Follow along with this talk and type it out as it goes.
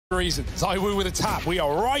reason. ZywOo with a tap. We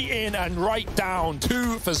are right in and right down.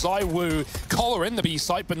 2 for ZywOo. Collar in the B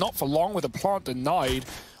site, but not for long with a plant denied.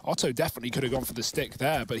 Otto definitely could have gone for the stick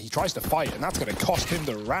there, but he tries to fight, and that's going to cost him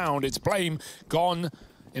the round. It's Blame gone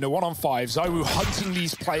in a 1-on-5. ZywOo hunting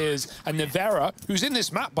these players, and Nivera, who's in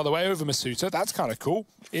this map, by the way, over Masuta, that's kind of cool,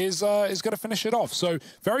 is going to finish it off. So,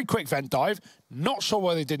 very quick vent dive. Not sure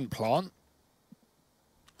why they didn't plant.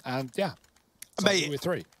 And, yeah, with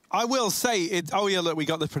 3. I will say, oh yeah, look, we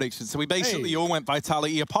got the prediction. So we basically all went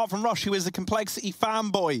Vitality, apart from Rush, who is a Complexity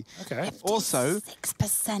fanboy. Okay. Also,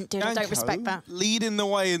 6%, dude, I don't respect that. Leading the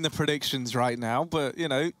way in the predictions right now, but, you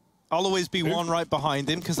know, I'll always be one right behind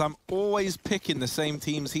him because I'm always picking the same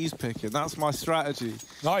teams he's picking. That's my strategy.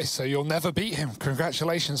 Nice, so you'll never beat him.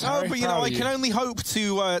 Congratulations, Harry. No, but, you know, I can only hope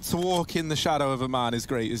to walk in the shadow of a man as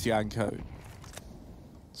great as Yanko.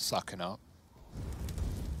 Sucking up.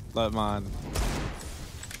 Look, man.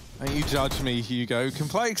 Don't you judge me, Hugo.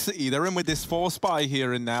 Complexity, they're in with this 4 spy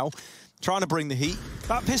here and now, trying to bring the heat.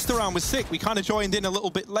 That pistol round was sick. We kind of joined in a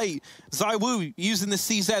little bit late. ZywOo using the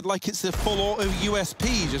CZ like it's a full auto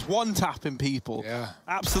USP, just one-tapping people. Yeah.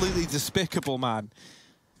 Absolutely despicable, man.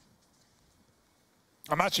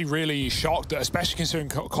 I'm actually really shocked, that, especially considering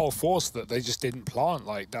Cold Force, that they just didn't plant.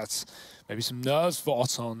 Like, that's maybe some nerves for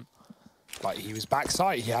Oton. Like, he was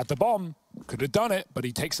backside, he had the bomb, could have done it, but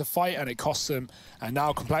he takes a fight and it costs him. And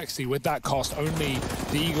now Complexity, with that cost, only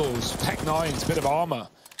the Eagles, Tech 9's, bit of armor.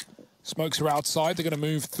 Smokes are outside, they're going to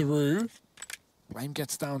move through. Blame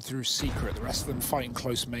gets down through Secret, the rest of them fighting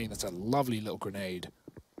close main. That's a lovely little grenade.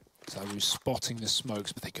 ZywOo's spotting the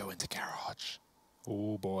smokes, but they go into Garage.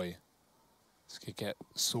 Oh boy. This could get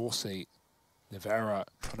saucy. Nivera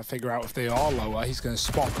trying to figure out if they are lower. He's going to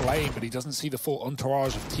spot Blame, but he doesn't see the full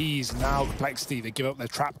entourage of T's. Now Complexity, they give up their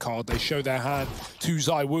trap card. They show their hand to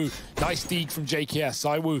ZywOo. Nice dig from JKS.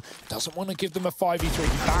 ZywOo doesn't want to give them a 5v3.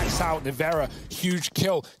 He backs out. Nivera, huge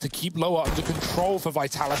kill to keep lower under control for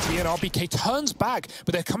Vitality. And RBK turns back,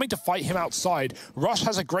 but they're coming to fight him outside. Rush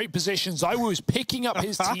has a great position. ZywOo is picking up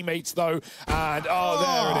his teammates, though. And,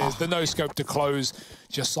 oh, there it is. The no-scope to close.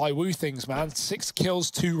 Just ZywOo things, man. 6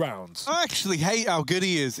 kills, 2 rounds. I actually hate how good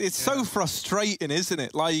he is. It's so frustrating, isn't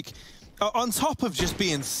it? Like, on top of just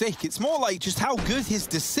being sick, it's more like just how good his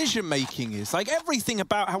decision-making is. Like, everything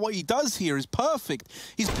about what he does here is perfect.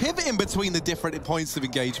 He's pivoting between the different points of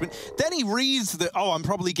engagement. Then he reads that, oh, I'm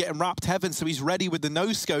probably getting wrapped heaven, so he's ready with the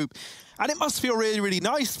no-scope. And it must feel really, really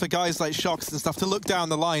nice for guys like Shox and stuff to look down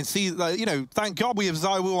the line, see, you know, thank God we have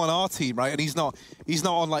ZywOo on our team, right? And he's not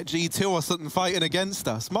on, like, G2 or something fighting against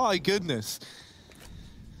us. My goodness.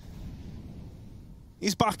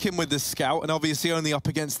 He's back in with the scout, and obviously only up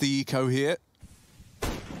against the eco here.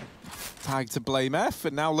 Tag to Blame F,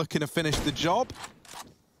 and now looking to finish the job.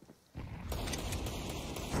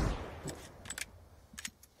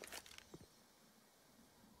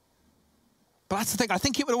 But that's the thing, I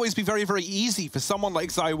think it would always be very, very easy for someone like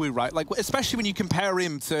ZywOo, right? Like, especially when you compare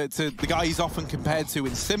him to the guy he's often compared to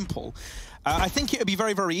in Simple. I think it would be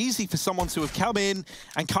very, very easy for someone to have come in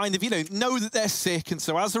and kind of, you know that they're sick, and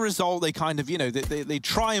so as a result, they kind of, you know, they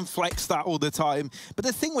try and flex that all the time. But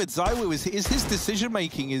the thing with ZywOo is his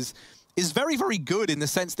decision-making is very, very good in the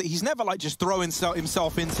sense that he's never, like, just throwing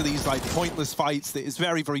himself into these, like, pointless fights that is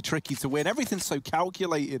very, very tricky to win. Everything's so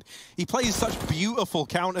calculated. He plays such beautiful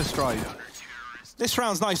Counter-Strike. This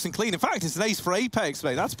round's nice and clean. In fact, it's an ace for Apex,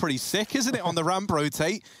 mate. That's pretty sick, isn't it, on the ramp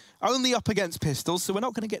rotate? Only up against pistols, so we're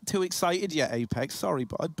not going to get too excited yet, Apex. Sorry,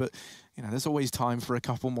 bud, but, you know, there's always time for a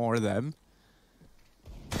couple more of them.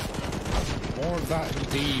 More of that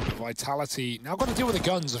indeed. Vitality now got to deal with the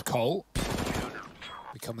guns of Cole.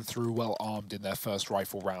 Be coming through well armed in their first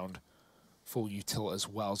rifle round. Full util as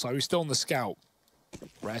well. So he's still on the scout.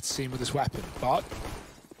 Rare to see him with his weapon, but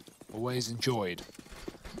always enjoyed.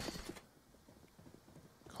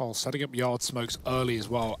 Cole setting up yard smokes early as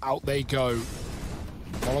well. Out they go.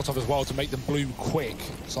 Molotov as well to make them bloom quick.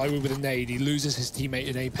 ZywOo with a nade. He loses his teammate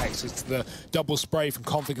in Apex. It's the double spray from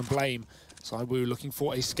Config and Blame. ZywOo looking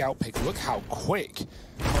for a scout pick. Look how quick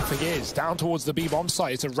Config is. Down towards the B-bomb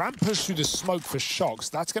site. It's a ramp push through the smoke for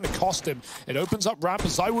Shox. That's going to cost him. It opens up ramp,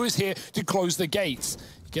 and ZywOo is here to close the gates.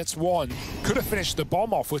 Gets one. Could have finished the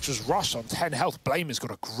bomb off, which was Rush on 10 health. Blame has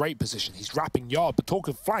got a great position. He's wrapping yard. But talk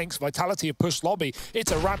of flanks, Vitality have pushed lobby.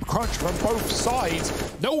 It's a ramp crunch from both sides.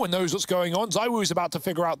 No one knows what's going on. ZywOo is about to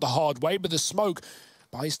figure out the hard way, but the smoke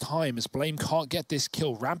buys time as Blame can't get this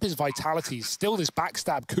kill. Ramp is Vitality. Still, this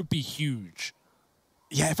backstab could be huge.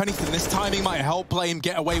 Yeah, if anything, this timing might help Blame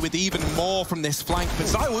get away with even more from this flank. But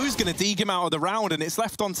ZywOo's going to dig him out of the round, and it's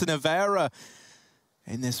left onto Nivera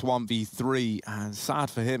in this 1v3, and sad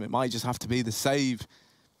for him, it might just have to be the save.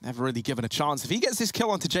 Never really given a chance. If he gets this kill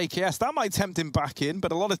onto JKS, that might tempt him back in,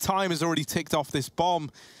 but a lot of time has already ticked off this bomb,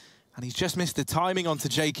 and he's just missed the timing onto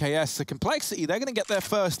JKS. So Complexity, they're going to get their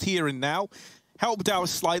first here and now. Helped out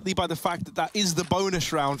slightly by the fact that that is the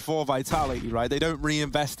bonus round for Vitality, right? They don't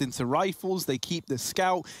reinvest into rifles, they keep the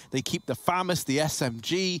Scout, they keep the FAMAS, the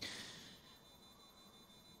SMG.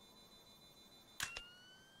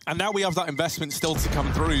 And now we have that investment still to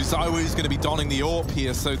come through. ZywOo is going to be donning the AWP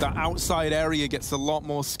here, so that outside area gets a lot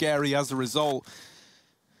more scary as a result.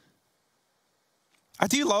 I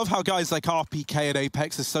do love how guys like RPK at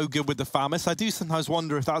Apex are so good with the FAMAS. I do sometimes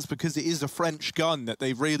wonder if that's because it is a French gun that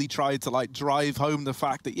they've really tried to like drive home the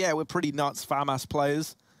fact that, yeah, we're pretty nuts FAMAS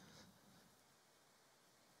players.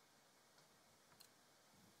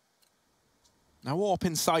 No AWP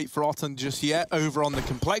in sight for Otten just yet over on the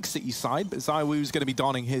Complexity side, but ZywOo's going to be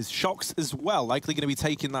donning his. Shocks as well, likely going to be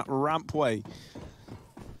taking that ramp way.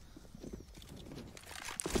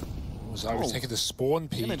 ZywOo's taking the spawn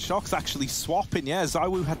peek. And Shocks actually swapping, yeah.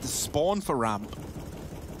 ZywOo had the spawn for ramp.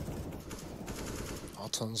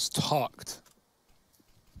 Otton's tucked.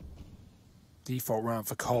 Default round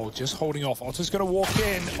for Cole, just holding off. Otton's going to walk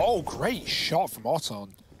in. Oh, great shot from Otton.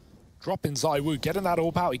 Dropping ZywOo, getting that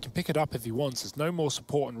AWP out. He can pick it up if he wants. There's no more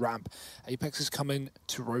support on ramp. Apex is coming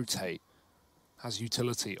to rotate. Has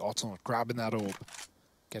utility. Otton grabbing that AWP.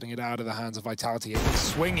 Getting it out of the hands of Vitality.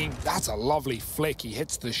 Swinging. That's a lovely flick. He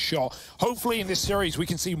hits the shot. Hopefully in this series we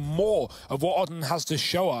can see more of what Otten has to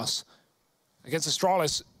show us. Against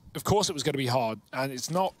Astralis, of course it was going to be hard. And it's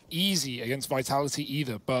not easy against Vitality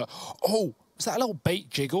either. But, oh, was that a little bait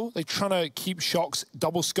jiggle? They're trying to keep Shocks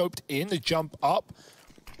double scoped in. They jump up.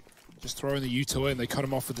 Just throwing the U-turn in. They cut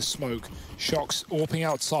him off with the smoke. Shocks AWPing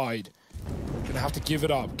outside. Gonna have to give it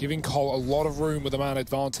up. Giving Cole a lot of room with a man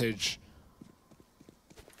advantage.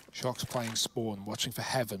 Shocks playing spawn, watching for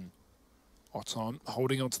heaven. Otton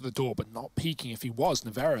holding onto the door, but not peeking. If he was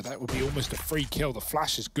Navarra, that would be almost a free kill. The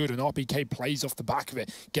flash is good, and RPK plays off the back of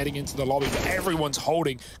it, getting into the lobby, but everyone's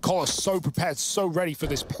holding. Cole is so prepared, so ready for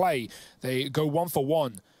this play. They go 1 for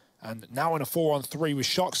 1, and now in a 4-on-3 with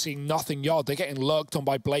Shocks seeing nothing yard. They're getting lurked on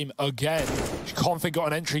by Blame again. Config got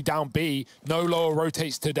an entry down B. No lower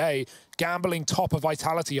rotates today. Gambling top of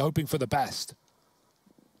Vitality, hoping for the best.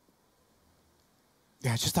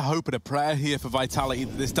 Yeah, just a hope and a prayer here for Vitality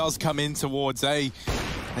that this does come in towards A.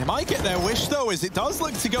 They might get their wish, though, as it does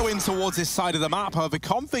look to go in towards this side of the map. However,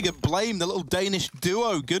 Config and Blame, the little Danish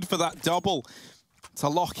duo, good for that double to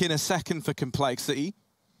lock in a second for Complexity.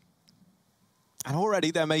 And already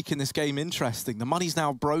they're making this game interesting. The money's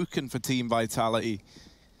now broken for Team Vitality.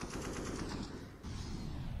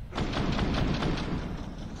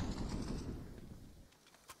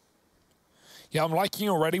 Yeah, I'm liking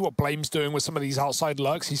already what Blame's doing with some of these outside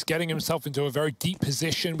lurks. He's getting himself into a very deep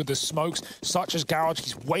position with the smokes, such as Garage.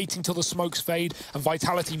 He's waiting till the smokes fade, and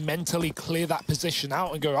Vitality mentally clear that position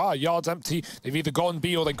out and go, yard's empty. They've either gone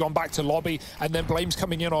B or they've gone back to lobby, and then Blame's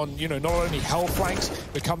coming in on, not only hell flanks,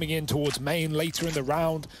 but coming in towards main later in the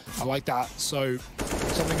round. I like that. So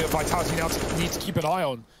something that Vitality now needs to keep an eye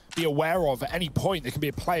on, be aware of at any point. There can be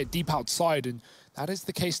a player deep outside, and that is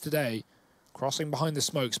the case today. Crossing behind the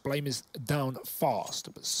smokes, Blame is down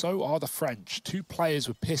fast, but so are the French. 2 players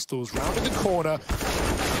with pistols rounding the corner.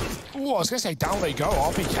 Ooh, I was going to say down they go.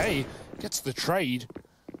 RPK gets the trade.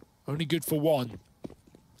 Only good for 1.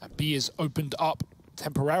 And B is opened up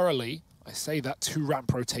temporarily. I say that 2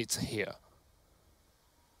 ramp rotates here.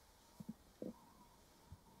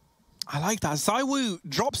 I like that. ZywOo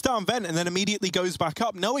drops down vent and then immediately goes back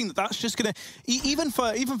up, knowing that that's just going to, even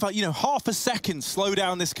for half a second, slow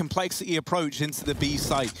down this Complexity approach into the B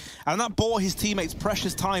site. And that bought his teammates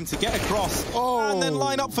precious time to get across and then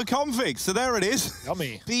line up for Config. So there it is.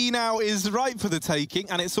 Yummy. B now is right for the taking,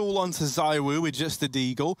 and it's all onto ZywOo with just a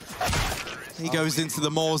deagle. He goes into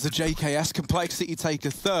the Moors, the JKS. Complexity take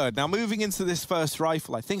a third. Now, moving into this first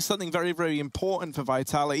rifle, I think something very, very important for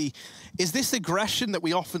Vitality is this aggression that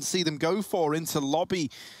we often see them go for into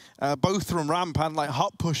lobby, both from ramp and like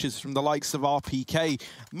hut pushes from the likes of RPK,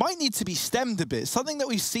 might need to be stemmed a bit. Something that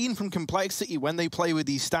we've seen from Complexity when they play with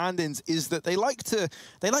these stand-ins is that they like to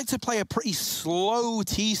play a pretty slow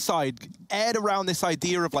T-side, aired around this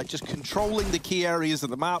idea of like just controlling the key areas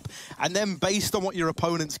of the map, and then based on what your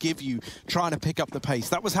opponents give you, trying to pick up the pace.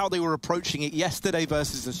 That was how they were approaching it yesterday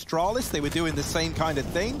versus Astralis. They were doing the same kind of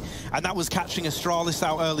thing, and that was catching Astralis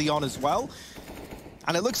out early on as well.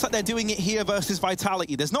 And it looks like they're doing it here versus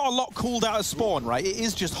Vitality. There's not a lot called out of spawn, right? It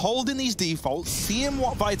is just holding these defaults, seeing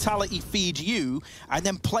what Vitality feed you, and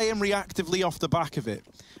then playing reactively off the back of it.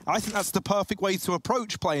 I think that's the perfect way to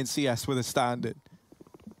approach playing CS with a standard.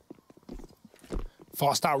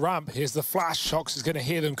 Fast out ramp. Here's the flash. Shox is going to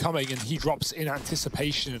hear them coming, and he drops in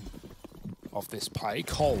anticipation of this play.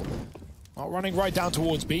 Cole not running right down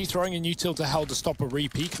towards B, throwing a util to hell to stop a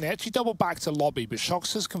repeat. And they actually double back to lobby, but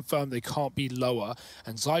Shox has confirmed they can't be lower,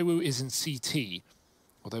 and ZywOo is in CT.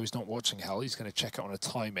 Although he's not watching hell, he's going to check it on a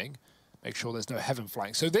timing, make sure there's no heaven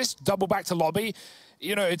flank. So this double back to lobby,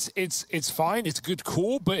 you know, it's fine, it's a good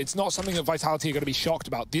call, but it's not something that Vitality are going to be shocked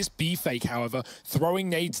about. This B fake, however, throwing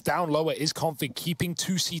nades down lower is Config, keeping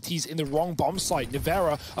 2 CTs in the wrong bomb site.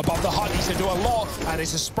 Nivera above the hut needs to do a lot, and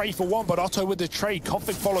it's a spray for 1, but Otto with the trade.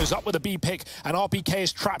 Config follows up with a B pick, and RPK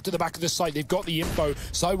is trapped at the back of the site. They've got the info.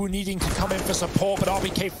 ZywOo needing to come in for support, but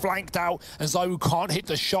RPK flanked out, and ZywOo can't hit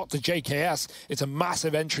the shot to JKS. It's a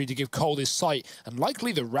massive entry to give Cole this site, and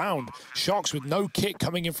likely the round. Shox with no kit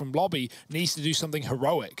coming in from lobby needs to do something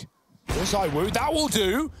heroic. Here's ZywOo, that will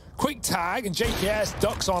do. Quick tag, and JKS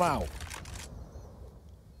ducks on out.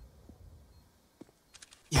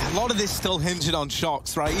 Yeah, a lot of this still hinging on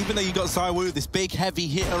Shox, right? Even though you got ZywOo, this big heavy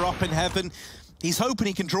hitter up in heaven, he's hoping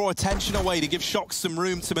he can draw attention away to give Shox some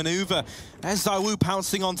room to maneuver. There's ZywOo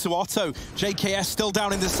pouncing onto Otto. JKS still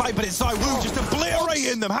down in the site, but it's ZywOo just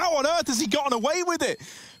obliterating them. How on earth has he gotten away with it?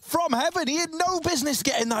 From heaven, he had no business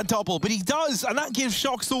getting that double, but he does, and that gives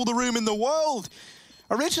Shox all the room in the world.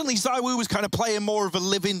 Originally, ZywOo was kind of playing more of a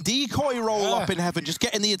living decoy role up in heaven, just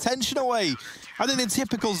getting the attention away. And then in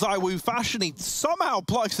typical ZywOo fashion, he somehow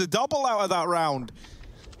plucks the double out of that round.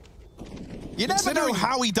 You never know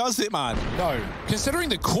how he does it, man. No, considering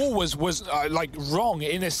the call was like wrong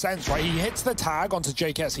in a sense, right? He hits the tag onto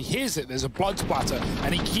JKS, he hears it, there's a blood splatter,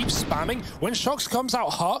 and he keeps spamming. When Shox comes out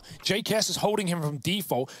hot, JKS is holding him from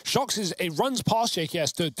default. Shox it runs past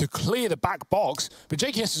JKS to clear the back box, but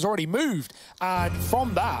JKS has already moved. And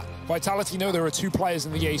from that, Vitality know there are 2 players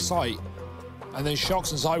in the A site. And then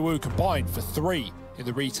Shox and ZywOo combined for 3 in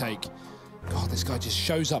the retake. God, this guy just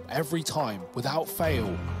shows up every time without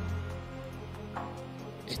fail.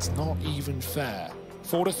 It's not even fair.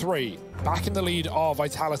 4-3, back in the lead are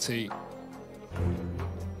Vitality.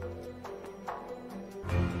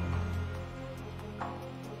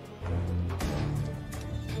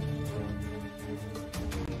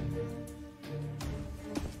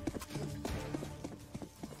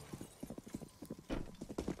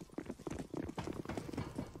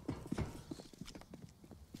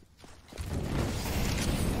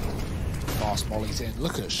 Fast mollies in.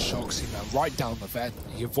 Look at Shox, man, right down the vent.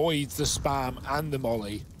 He avoids the spam and the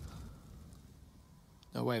molly.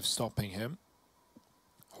 No way of stopping him.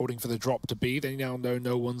 Holding for the drop to B. They now know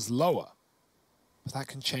no one's lower. But that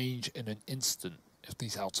can change in an instant if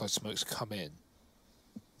these outside smokes come in.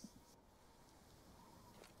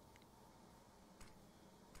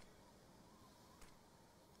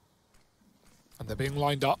 And they're being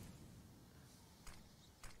lined up.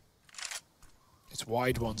 It's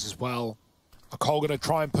wide ones as well. Are Cole going to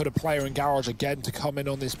try and put a player in garage again to come in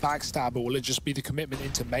on this backstab, or will it just be the commitment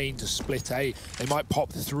into main to split A? They might pop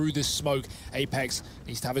through this smoke. Apex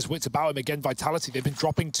needs to have his wits about him. Again, Vitality, they've been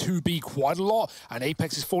dropping 2B quite a lot, and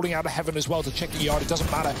Apex is falling out of heaven as well to check the yard. It doesn't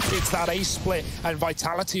matter. It's that A split, and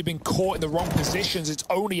Vitality have been caught in the wrong positions. It's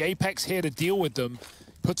only Apex here to deal with them.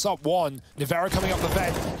 Puts up 1. Nivera coming up the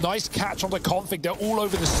vent. Nice catch on the Config. They're all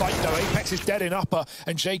over the site, though. Apex is dead in upper,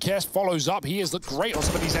 and JKS follows up. He has looked great on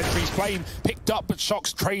some of these entries. Flame picked up, but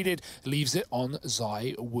Shox traded. Leaves it on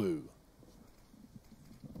ZywOo.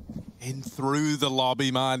 In through the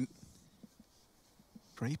lobby, man.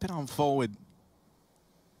 Creeping on forward.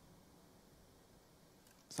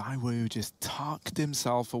 ZywOo just tucked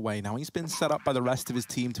himself away. Now he's been set up by the rest of his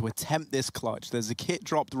team to attempt this clutch. There's a kit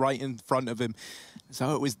dropped right in front of him.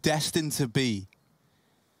 So it was destined to be.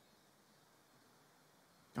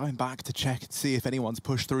 Going back to check and see if anyone's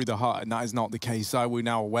pushed through the hut, and that is not the case. ZywOo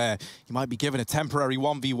now aware he might be given a temporary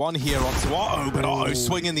 1v1 here onto Otto, but Otto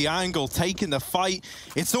swinging the angle, taking the fight.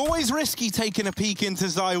 It's always risky taking a peek into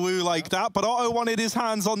ZywOo like that, but Otto wanted his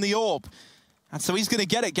hands on the orb. And so he's going to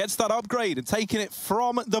get it, gets that upgrade, and taking it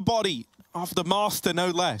from the body of the master, no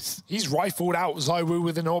less. He's rifled out ZywOo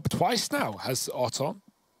with an orb twice now, has Otto.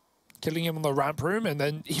 Killing him on the ramp room, and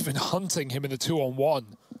then even hunting him in the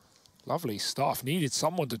 2-on-1. Lovely stuff. Needed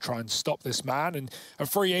someone to try and stop this man, and a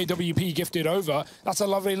free AWP gifted over. That's a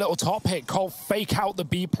lovely little top hit. Cole fake out the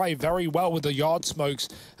B play very well with the yard smokes,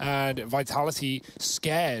 and Vitality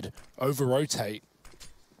scared, over-rotate.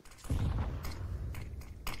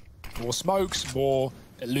 More smokes, more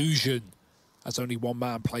illusion. As only one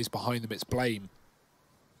man plays behind them, it's Blame.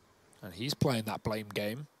 And he's playing that Blame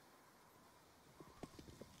game.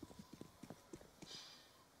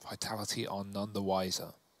 Vitality are none the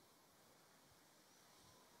wiser.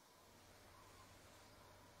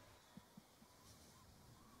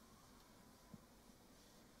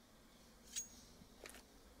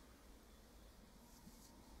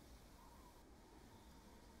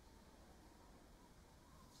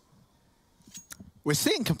 We're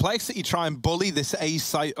seeing Complexity try and bully this A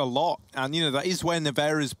site a lot. And, you know, that is where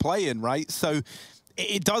Nevera's playing, right? So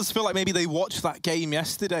it does feel like maybe they watched that game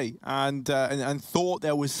yesterday and thought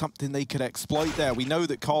there was something they could exploit there. We know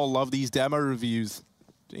that Cole love these demo reviews.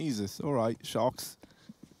 Jesus, all right, Shocks.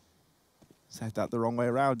 Said that the wrong way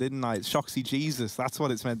around, didn't I? It's Shoxy Jesus, that's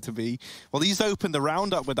what it's meant to be. Well, he's opened the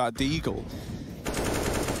round up with that Deagle.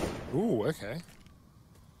 Ooh, okay.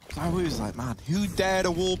 ZywOo's like, man, who dared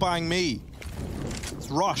to wallbang me? It's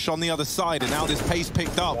Rush on the other side, and now this pace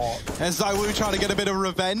picked up. And ZywOo trying to get a bit of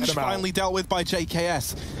revenge, finally dealt with by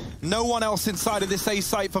JKS. No one else inside of this A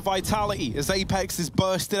site for Vitality. As Apex is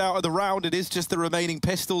bursted out of the round, it is just the remaining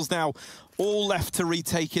pistols now, all left to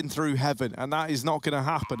retake in through Heaven, and that is not going to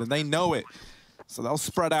happen, and they know it. So they'll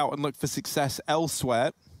spread out and look for success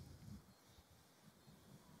elsewhere.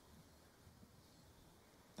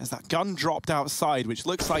 There's that gun dropped outside, which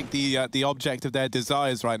looks like the object of their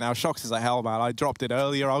desires right now. Shox is like, hell, man, I dropped it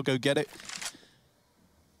earlier. I'll go get it.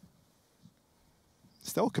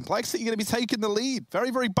 Still, Complexity going to be taking the lead. Very,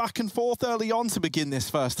 very back and forth early on to begin this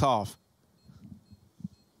first half.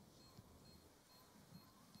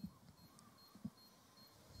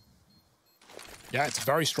 Yeah, it's a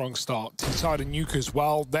very strong start. T-side and Nuke as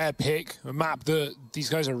well. Their pick, a map that these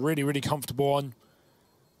guys are really, really comfortable on.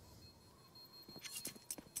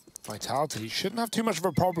 Vitality shouldn't have too much of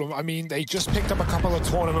a problem. I mean, they just picked up a couple of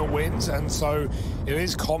tournament wins, and so it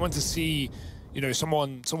is common to see, you know,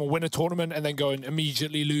 someone win a tournament and then go and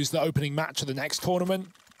immediately lose the opening match of the next tournament.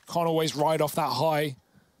 Can't always ride off that high.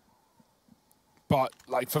 But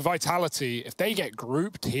like for Vitality, if they get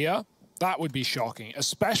grouped here, that would be shocking,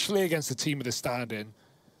 especially against the team with a stand-in.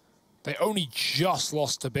 They only just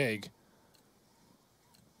lost to Big.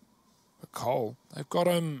 Cole, they've got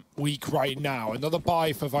him weak right now. Another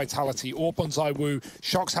buy for Vitality. Orp on ZywOo.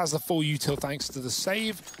 Shox has the full util thanks to the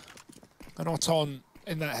save. And Oton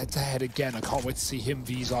in that head-to-head again. I can't wait to see him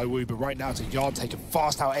v ZywOo, but right now it's a Yard taken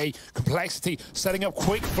fast out A. Complexity setting up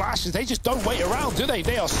quick flashes. They just don't wait around, do they?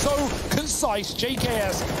 They are so concise.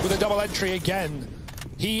 JKS with a double entry again.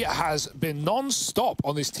 He has been non-stop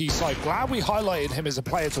on this T side. Glad we highlighted him as a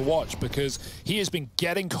player to watch because he has been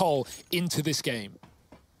getting Cole into this game.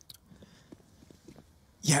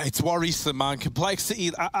 Yeah, it's worrisome, man.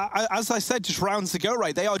 Complexity, as I said just rounds ago,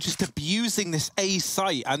 right, they are just abusing this A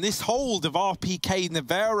site. And this hold of RPK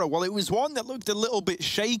Nevera, well, it was one that looked a little bit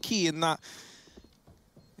shaky in that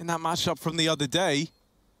matchup from the other day.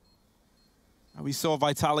 And we saw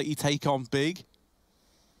Vitality take on Big.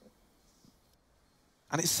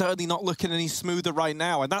 And it's certainly not looking any smoother right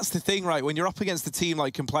now. And that's the thing, right, when you're up against a team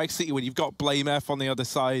like Complexity, when you've got Blame F on the other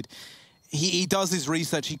side, he does his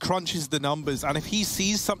research, he crunches the numbers, and if he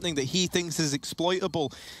sees something that he thinks is exploitable,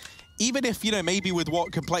 even if, you know, maybe with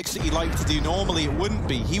what Complexity like to do normally it wouldn't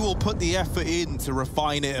be, he will put the effort in to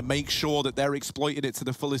refine it and make sure that they're exploiting it to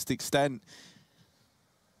the fullest extent.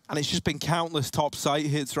 And it's just been countless top site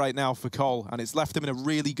hits right now for Cole, and it's left him in a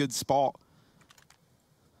really good spot.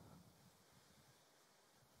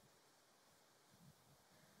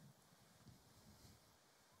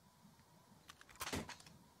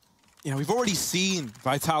 You know, we've already seen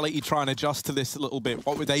Vitality try and adjust to this a little bit,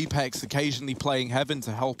 what with Apex occasionally playing Heaven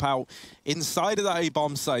to help out inside of that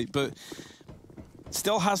A-bomb site, but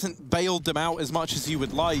still hasn't bailed them out as much as you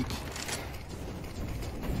would like.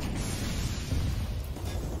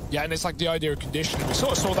 Yeah, and it's like the idea of conditioning. We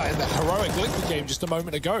sort of saw that in the Heroic Liquid game just a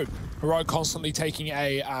moment ago. Heroic constantly taking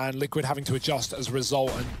A and Liquid having to adjust as a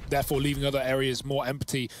result and therefore leaving other areas more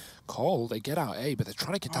empty. Cole, they get out A, but they're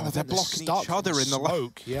trying to get down the vent. They're blocking each other in the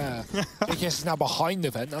smoke. Yeah. JKS is now behind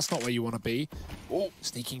the vent. That's not where you want to be. Oh,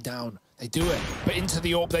 sneaking down. They do it, but into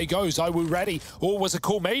the AWP they go. ZywOo ready. Oh, was a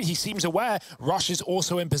call made. He seems aware. Rush is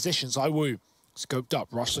also in position. ZywOo scoped up.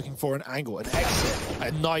 Rush looking for an angle, an exit.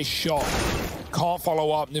 A nice shot. Can't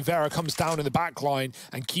follow up. Nevera comes down in the back line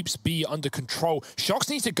and keeps B under control. Shox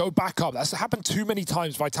needs to go back up. That's happened too many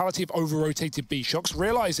times. Vitality have over-rotated B. Shox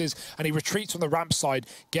realizes and he retreats from the ramp side,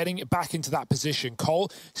 getting it back into that position. Cole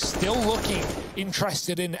still looking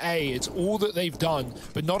interested in A. It's all that they've done.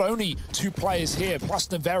 But not only two players here, plus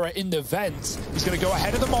Nevera in the vent. He's going to go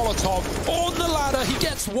ahead of the Molotov. On the ladder, he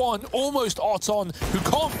gets one. Almost Oton, who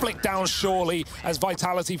can't flick down surely, as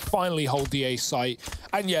Vitality finally hold the A site.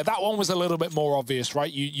 And yeah, that one was a little bit more obvious,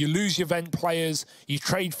 right? You lose your vent players, you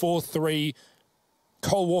trade 4-3,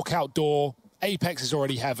 Cole walk out door, Apex is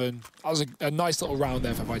already Heaven. That was a nice little round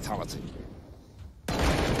there for Vitality.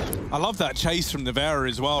 I love that chase from Nevera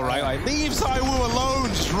as well, right? Like, leaves ZywOo alone,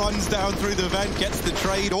 just runs down through the vent, gets the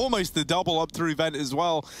trade, almost the double up through vent as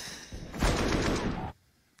well.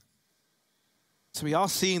 So we are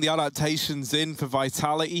seeing the adaptations in for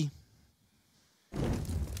Vitality.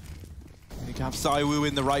 Have ZywOo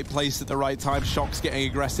in the right place at the right time. Shock's getting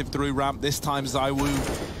aggressive through ramp. This time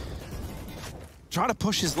ZywOo trying to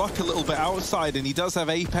push his luck a little bit outside, and he does have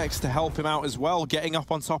Apex to help him out as well, getting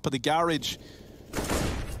up on top of the garage.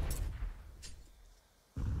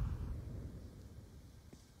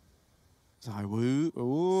 ZywOo,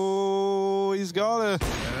 oh, he's got a...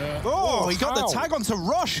 Yeah. Oh, he got the tag onto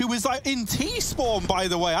Rush, who was like in T-spawn, by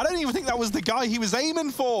the way. I don't even think that was the guy he was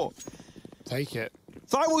aiming for. Take it.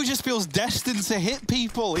 ZywOo just feels destined to hit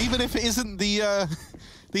people, even if it isn't the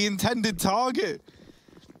intended target.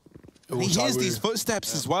 Ooh, he hears these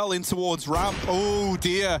footsteps as well in towards ramp. Oh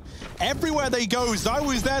dear. Everywhere they go,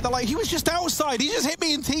 ZywOo's there. They're like, he was just outside. He just hit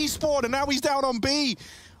me in T-spawn and now he's down on B.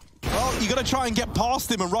 Well, you got to try and get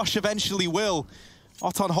past him, and Rush eventually will.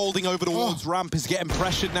 Oton holding over towards ramp is getting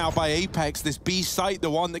pressured now by Apex. This B site, the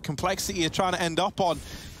one that Complexity are trying to end up on.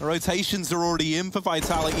 The rotations are already in for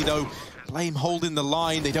Vitality though. Blame holding the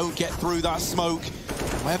line. They don't get through that smoke.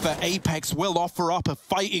 However, Apex will offer up a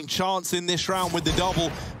fighting chance in this round with the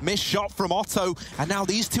double. Missed shot from Otto, and now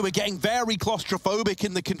these two are getting very claustrophobic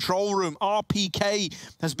in the control room. RPK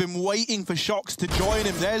has been waiting for Shox to join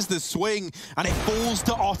him. There's the swing, and it falls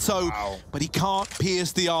to Otto, but he can't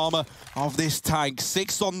pierce the armor of this tank.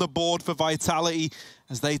 6 on the board for Vitality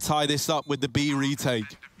as they tie this up with the B retake.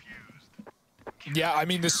 Yeah, I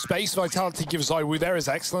mean, the space Vitality gives ZywOo there is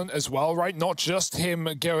excellent as well, right? Not just him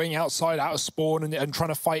going outside out of spawn and trying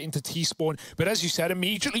to fight into T-spawn, but as you said,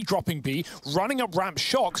 immediately dropping B, running up ramp.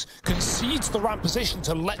 Shox concedes the ramp position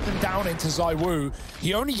to let them down into ZywOo.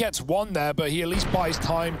 He only gets 1 there, but he at least buys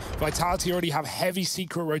time. Vitality already have heavy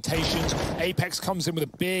secret rotations. Apex comes in with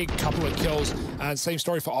a big couple of kills, and same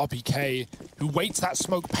story for RPK, who waits that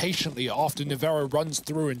smoke patiently after Nivera runs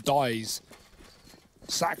through and dies.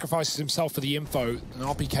 Sacrifices himself for the info, and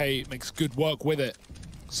RPK makes good work with it.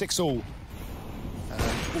 6-all.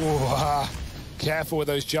 Careful with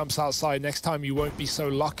those jumps outside. Next time you won't be so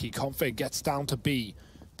lucky. Config gets down to B.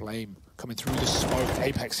 Blame coming through the smoke.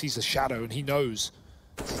 Apex sees the shadow, and he knows.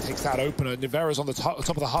 He takes that opener. Nivera's on the top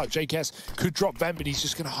of the hut. JKS could drop vent, but he's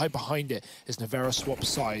just going to hide behind it as Nivera swaps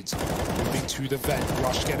sides. Moving to the vent.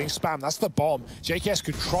 Rush getting spammed. That's the bomb. JKS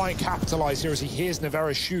could try and capitalize here as he hears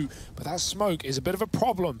Nivera shoot, but that smoke is a bit of a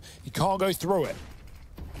problem. He can't go through it.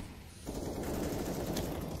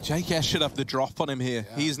 JKS should have the drop on him here.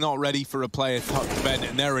 Yeah. He's not ready for a player tucked vent,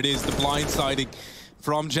 and there it is, the blindsiding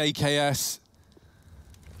from JKS.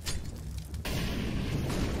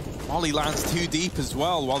 Molly lands too deep as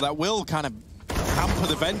well. While that will kind of hamper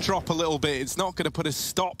the vent drop a little bit, it's not going to put a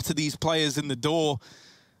stop to these players in the door.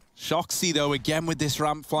 Shoxy, though, again with this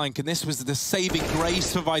ramp flank, and this was the saving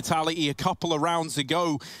grace for Vitality a couple of rounds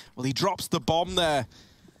ago. Well, he drops the bomb there,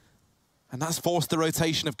 and that's forced the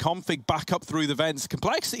rotation of Config back up through the vents.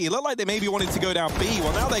 Complexity, it looked like they maybe wanted to go down B.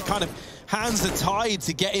 Well, now they kind of hands are tied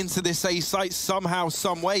to get into this A site somehow,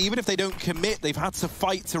 some way. Even if they don't commit, they've had to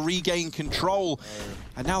fight to regain control.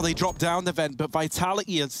 And now they drop down the vent, but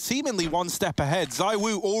Vitality is seemingly 1 step ahead.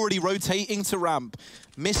 ZywOo already rotating to ramp,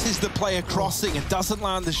 misses the player crossing and doesn't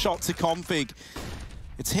land the shot to Config.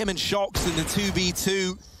 It's him and Shox in the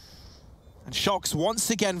 2v2. And Shox once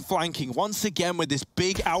again flanking, once again with this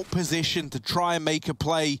big out position to try and make a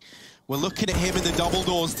play. We're looking at him in the double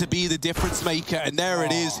doors to be the difference maker, and there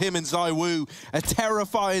it is, him and ZywOo, a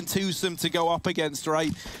terrifying twosome to go up against,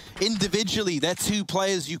 right? Individually, they're 2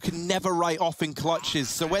 players you can never write off in clutches,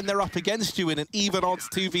 so when they're up against you in an even odds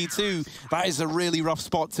 2v2, that is a really rough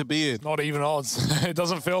spot to be in. Not even odds. It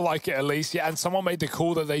doesn't feel like it, at least. Yeah, and someone made the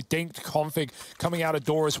call that they dinked Config coming out of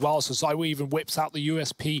door as well, so ZywOo even whips out the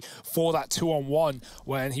USP for that 2-on-1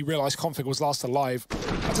 when he realized Config was last alive.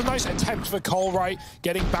 That's a nice attempt for Cole, right?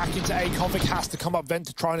 Getting back into A. Config has to come up vent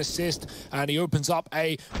to try and assist, and he opens up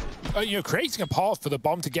A, you know, creating a path for the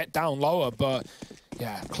bomb to get down lower, but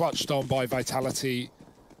yeah, clutched on by Vitality.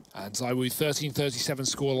 And ZywOo, 13-37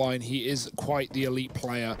 scoreline. He is quite the elite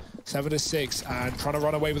player. 7-6, and trying to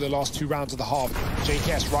run away with the last 2 rounds of the half.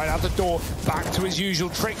 JKS right out the door, back to his usual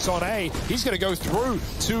tricks on A. He's going to go through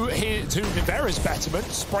to Nivera's betterment,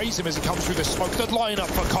 sprays him as he comes through the smoke. The lineup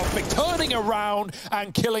for Config, turning around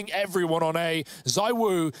and killing everyone on A.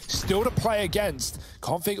 ZywOo still to play against.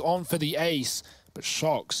 Config on for the ace, but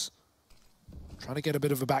Shox trying to get a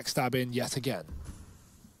bit of a backstab in yet again.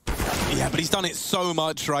 Yeah, but he's done it so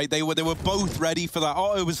much, right? They were both ready for that.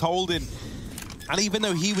 Otto was holding. And even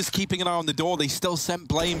though he was keeping an eye on the door, they still sent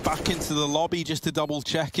Blame back into the lobby just to double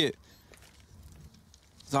check it.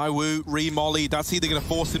 ZywOo, re-molly. That's either going to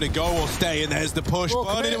force him to go or stay. And there's the push.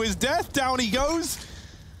 Burn into his death. Down he goes.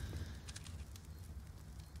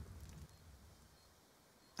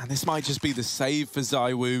 And this might just be the save for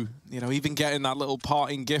ZywOo. You know, even getting that little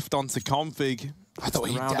parting gift onto Config. I thought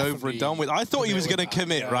he round over and done with. I thought he was going to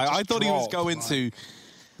commit, right? I thought he was going to.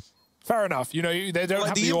 Fair enough. You know, they don't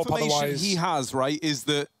have the AWP information otherwise. He has, right, is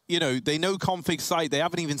that, you know, they know Config's site. They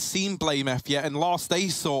haven't even seen BlameF yet. And last they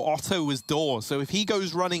saw, Otto was door. So if he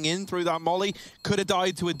goes running in through that molly, could have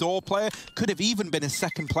died to a door player, could have even been a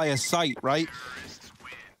second player site, right?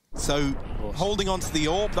 So holding on to the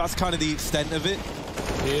AWP, that's kind of the extent of it.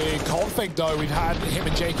 Yeah, Config, though, we've had him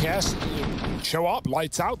and JKS show up,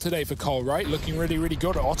 lights out today for Cole, right? Looking really, really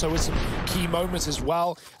good. Otto with some key moments as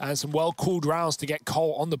well, and some well-cooled rounds to get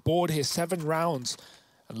Cole on the board here. 7 rounds,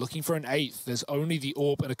 and looking for an 8th. There's only the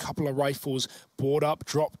AWP and a couple of rifles board up,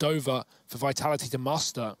 dropped over for Vitality to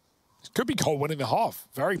muster. It could be Cole winning the half.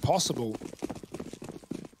 Very possible.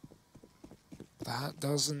 That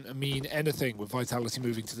doesn't mean anything with Vitality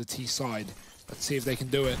moving to the T side. Let's see if they can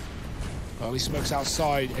do it. Early smokes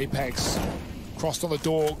outside. Apex crossed on the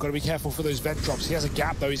door. Got to be careful for those vent drops. He has a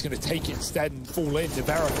gap, though. He's going to take it instead and fall in.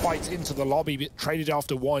 Devera fights into the lobby, but traded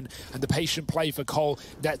after 1. And the patient play for Cole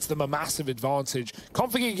nets them a massive advantage.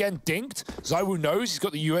 Config again dinked. ZywOo knows he's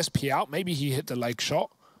got the USP out. Maybe he hit the leg shot.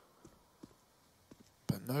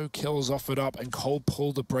 But no kills offered up, and Cole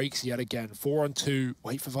pulled the brakes yet again. 4 on 2.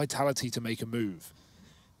 Wait for Vitality to make a move.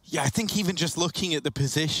 Yeah, I think even just looking at the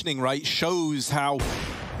positioning, right, shows how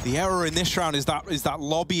the error in this round is that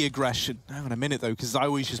lobby aggression. Hang on a minute, though, because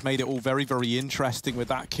ZywOo's just made it all very, very interesting with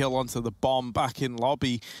that kill onto the bomb back in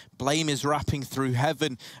lobby. Blame is wrapping through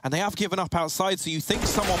heaven, and they have given up outside, so you think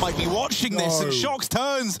someone might be watching this, and Shox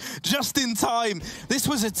turns just in time. This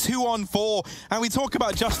was a 2-on-4, and we talk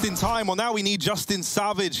about just in time. Well, now we need Justin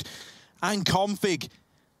Savage and Config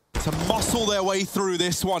to muscle their way through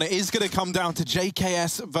this one. It is going to come down to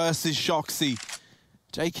JKS versus Shoxy.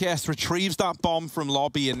 JKS retrieves that bomb from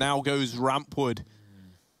lobby and now goes rampward.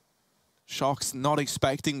 Shox not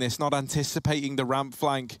expecting this, not anticipating the ramp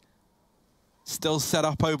flank. Still set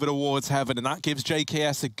up over towards heaven, and that gives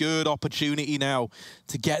JKS a good opportunity now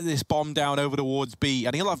to get this bomb down over towards B.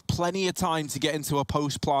 And he'll have plenty of time to get into a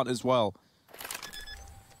post plant as well.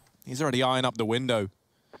 He's already eyeing up the window.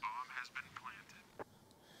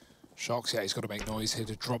 Shox, yeah, he's got to make noise here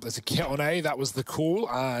to drop. There's a kit on A, that was the call,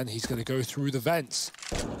 and he's going to go through the vents.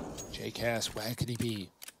 JKS, where could he be?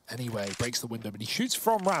 Anyway, breaks the window, but he shoots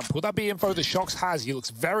from ramp. Will that be info that Shox has? He looks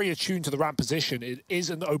very attuned to the ramp position. It is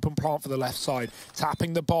an open plant for the left side.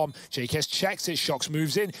 Tapping the bomb. JKS checks it. Shox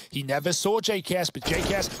moves in. He never saw JKS, but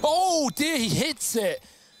JKS... Oh, dear, he hits it.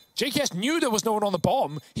 JKS knew there was no one on the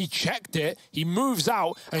bomb. He checked it. He moves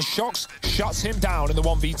out, and Shox shuts him down in the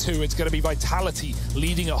 1v2. It's going to be Vitality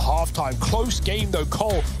leading at halftime. Close game, though.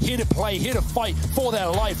 Cole here to play, here to fight for their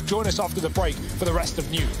life. Join us after the break for the rest of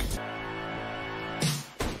Nuke.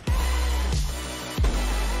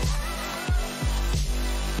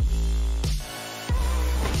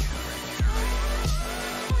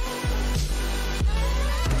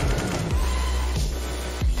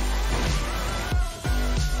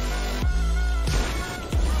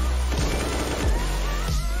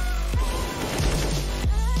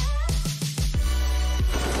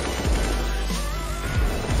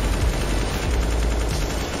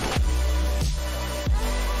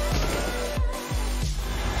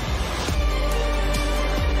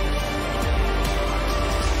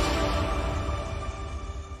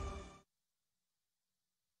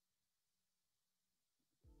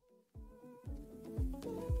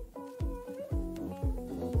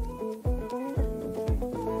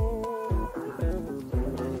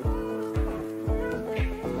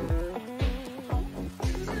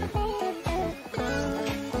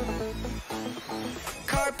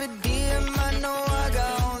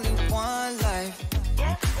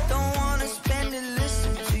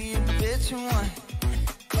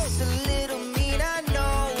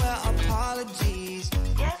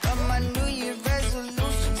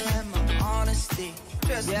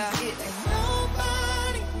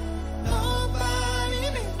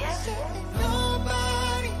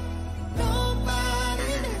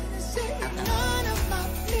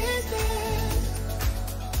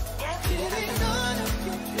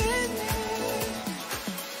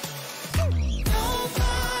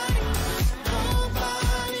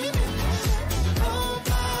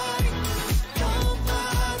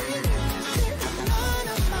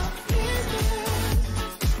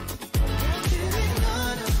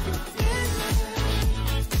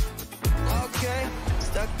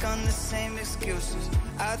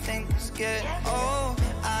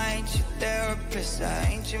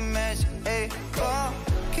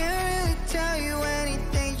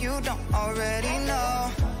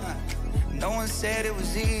 Said it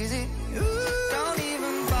was easy. Don't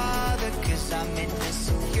even bother. promise I'm in the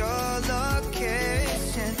secure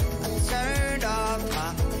location. I turned off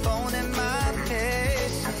my phone and my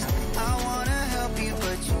patience. I wanna help you,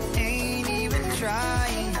 but you ain't even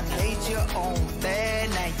trying. You made your own bed,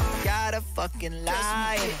 now you gotta fucking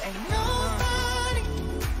lie. Ain't nobody,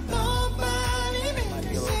 nobody makes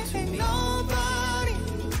me sick. Nobody,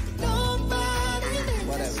 nobody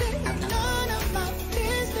makes me sick. None of my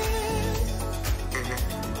business.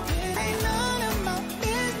 Ain't none of my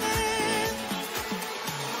business.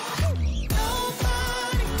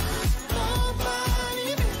 Nobody, nobody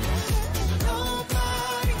makes me sick.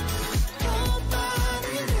 Nobody,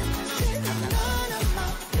 nobody makes me sick. None of my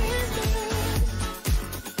business.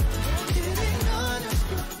 It ain't none of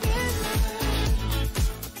your business.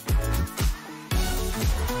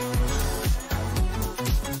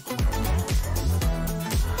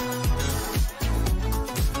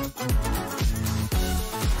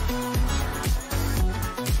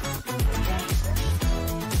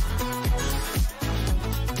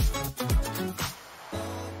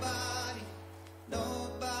 Nobody,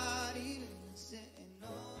 nobody listening.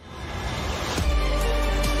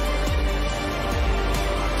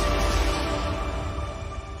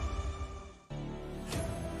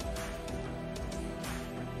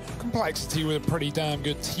 Complexity with a pretty damn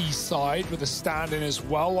good T side with a stand-in as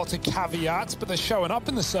well. Lots of caveats, but they're showing up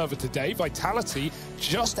in the server today. Vitality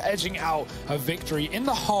just edging out a victory in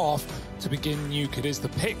the half to begin Nuke. It is the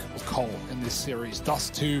pick of Cole in this series.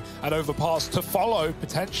 Dust 2 and Overpass to follow,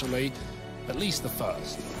 potentially, at least the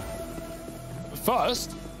first. But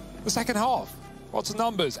first, the second half. Lots of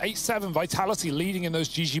numbers. 8-7, Vitality leading in those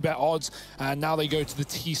GG bet odds, and now they go to the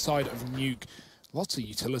T side of Nuke. Lots of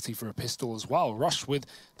utility for a pistol as well. Rush with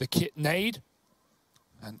the kit nade.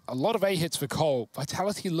 And a lot of A hits for Cole.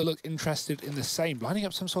 Vitality look interested in the same. Lining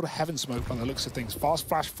up some sort of heaven smoke by the looks of things. Fast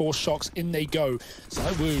flash, 4 shocks, in they go.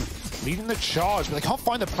 ZywOo leading the charge, but they can't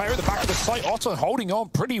find the player at the back of the site. Otto holding on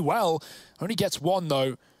pretty well. Only gets one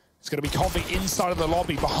though. It's going to be Convy inside of the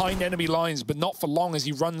lobby, behind enemy lines, but not for long as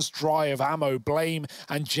he runs dry of ammo. Blame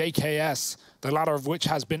and JKS, the latter of which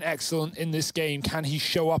has been excellent in this game. Can he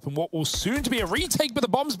show up in what will soon to be a retake, but the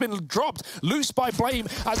bomb's been dropped. Loose by Blame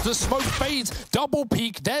as the smoke fades. Double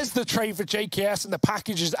peek. There's the trade for JKS, and the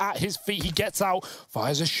package is at his feet. He gets out,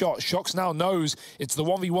 fires a shot. Shox now knows it's the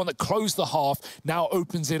 1v1 that closed the half, now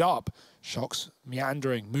opens it up. Shox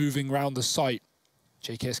meandering, moving around the site.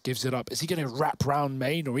 JKS gives it up. Is he going to wrap round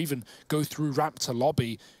main or even go through ramp to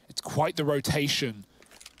lobby? It's quite the rotation.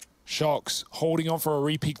 Shox holding on for a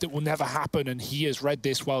repeat that will never happen, and he has read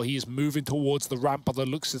this well. He is moving towards the ramp by the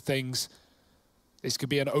looks of things. This could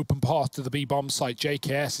be an open path to the B-bomb site.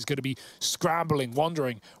 JKS is going to be scrambling,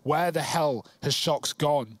 wondering where the hell has Shox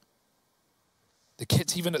gone. The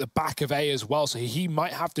kit's even at the back of A as well, so he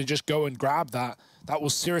might have to just go and grab that. That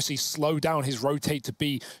will seriously slow down his rotate to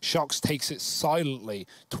B. Shox takes it silently.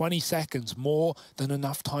 20 seconds, more than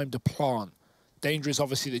enough time to plant. Danger is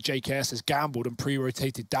obviously that JKS has gambled and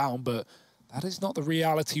pre-rotated down, but that is not the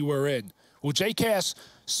reality we're in. Will JKS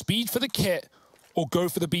speed for the kit or go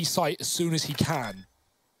for the B site as soon as he can?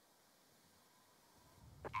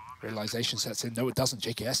 Realization sets in. No, it doesn't.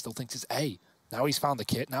 JKS still thinks it's A. Now he's found the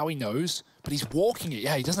kit. Now he knows, but he's walking it.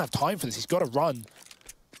 Yeah, he doesn't have time for this. He's got to run.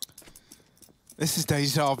 This is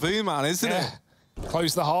deja vu, man, isn't it?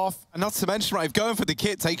 Close the half. And not to mention, right, if going for the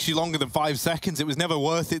kit takes you longer than 5 seconds, it was never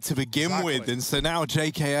worth it to begin with. And so now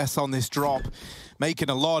JKS on this drop, making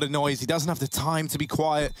a lot of noise. He doesn't have the time to be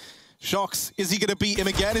quiet. Shox, is he going to beat him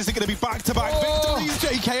again? Is it going to be back-to-back victories?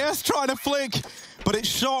 JKS trying to flick, but it's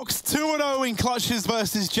Shox 2-0 in clutches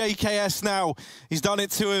versus JKS now. He's done it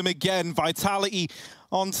to him again. Vitality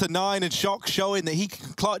on to 9, and Shox showing that he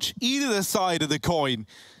can clutch either side of the coin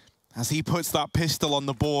as he puts that pistol on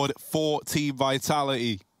the board for Team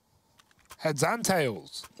Vitality. Heads and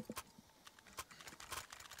tails.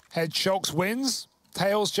 Head Shox wins,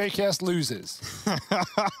 tails JKS loses.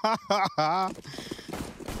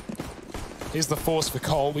 Here's the force for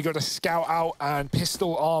Cole. We got to scout out and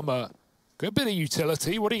pistol armor. Good bit of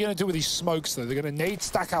utility. What are you going to do with these smokes, though? They're going to nade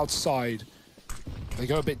stack outside. They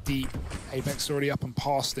go a bit deep. Apex already up and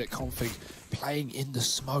past it. Config playing in the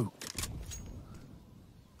smoke.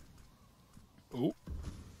 Ooh.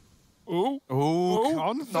 Ooh.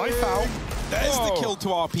 Ooh, knife out. There's the kill to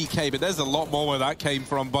RPK, but there's a lot more where that came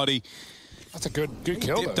from, buddy. That's a good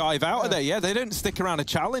kill, though. Dive out of there, yeah. They don't stick around a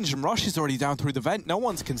challenge, and Rush is already down through the vent. No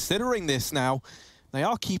one's considering this now. They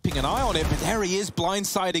are keeping an eye on it, but there he is,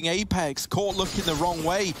 blindsiding Apex, caught looking the wrong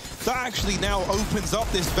way. That actually now opens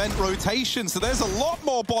up this vent rotation, so there's a lot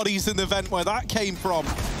more bodies in the vent where that came from.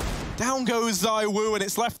 Down goes ZywOo, and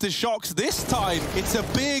it's left to Shox. This time, it's a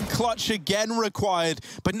big clutch again required,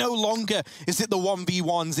 but no longer is it the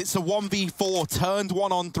 1v1s. It's a 1v4, turned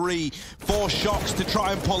 1-on-3 for Shox to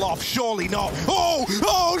try and pull off. Surely not.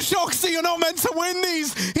 Oh, Shoxy, you're not meant to win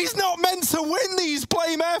these. He's not meant to win these.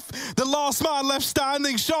 Blame F, the last man left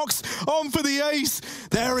standing. Shox on for the ace.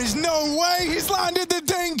 There is no way he's landed the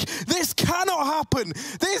dink. This cannot happen.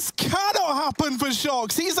 This cannot happen for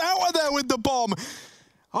Shox. He's out of there with the bomb.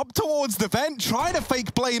 Up towards the vent, trying to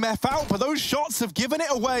fake Blame F out, but those shots have given it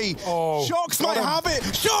away. Oh, Shox might have it.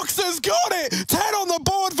 Shox has got it. 10 on the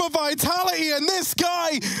board for Vitality, and this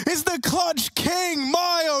guy is the clutch king.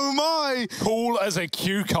 My, oh my. Cool as a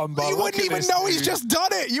cucumber. You wouldn't even know he's just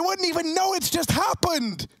done it. You wouldn't even know it's just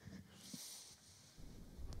happened.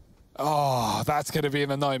 Oh, that's going to be in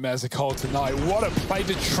the nightmares of Cole tonight. What a play.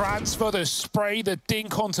 The transfer, the spray, the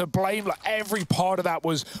dink onto Blame. Like, every part of that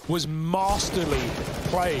was masterfully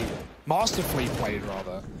played,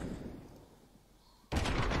 rather.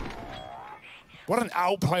 What an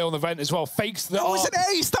outplay on the vent as well. Fakes the... That was an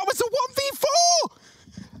ace. That was a 1v4.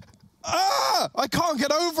 I can't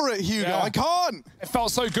get over it, Hugo. Yeah. I can't. It felt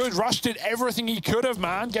so good. Rush did everything he could have,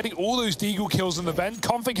 man. Getting all those deagle kills in the vent.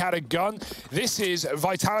 Config had a gun. This is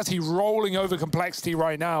Vitality rolling over Complexity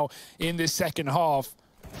right now in this second half.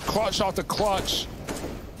 Clutch after clutch.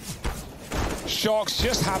 Shox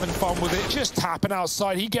just having fun with it, just tapping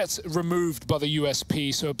outside. He gets removed by the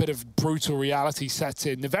USP, so a bit of brutal reality sets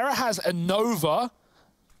in. Navera has a Nova.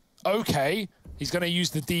 Okay, he's going to use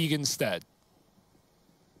the Deeg instead.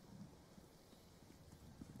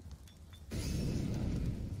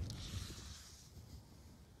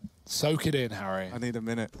 Soak it in, Harry. I need a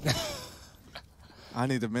minute. I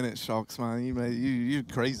need a minute, Shox, man. You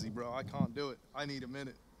crazy, bro. I can't do it. I need a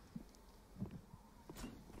minute.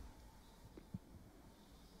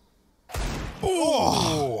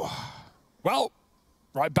 Oh. Well,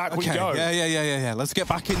 right back we go. Yeah. Let's get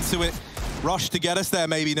back into it. Rush to get us there,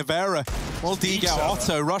 maybe. Navera. Well, Deeg out.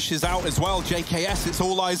 Otto. Rush is out as well. JKS, it's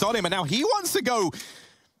all eyes on him. And now he wants to go.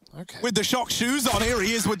 Okay. With the Shox shoes on, here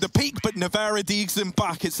he is with the peak, but Navera Deegs him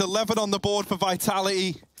back. It's 11 on the board for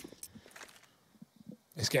Vitality.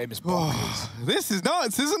 This game is bonkers. This is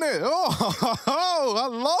nuts, isn't it? I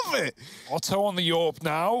love it. Otto on the AWP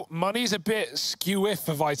now. Money's a bit skew-if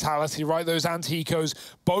for Vitality, right? Those anti-ecos,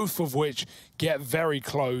 both of which get very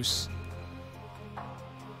close.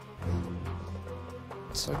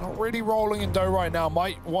 So not really rolling in dough right now.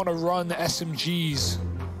 Might want to run SMGs.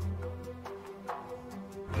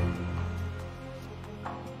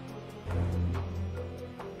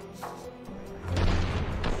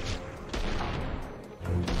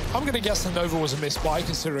 I'm going to guess the Nova was a misbuy,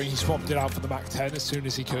 considering he swapped it out for the Mac 10 as soon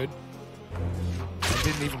as he could. And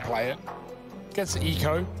didn't even play it. Against the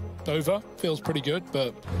Eco, Nova feels pretty good,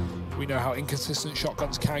 but we know how inconsistent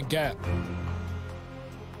shotguns can get.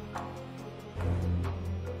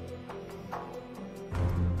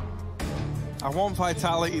 I want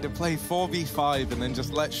Vitality to play 4v5 and then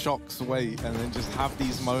just let Shox wait and then just have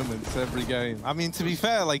these moments every game. I mean, to be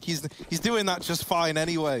fair, like he's doing that just fine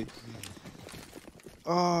anyway.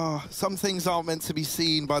 Oh, some things aren't meant to be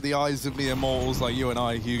seen by the eyes of the immortals like you and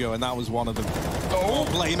I, Hugo, and that was one of them. Oh,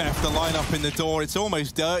 Blame F, the lineup in the door. It's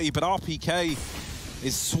almost dirty, but RPK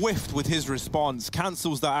is swift with his response.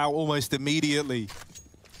 Cancels that out almost immediately.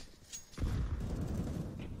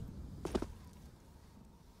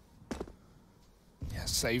 Yeah,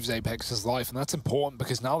 saves Apex's life, and that's important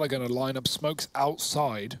because now they're going to line up smokes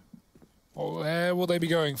outside. Oh, where will they be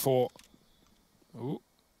going for? Ooh,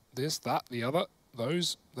 this, that, the other.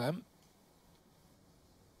 Those, them.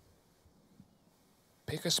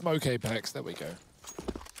 Pick a smoke, Apex. There we go.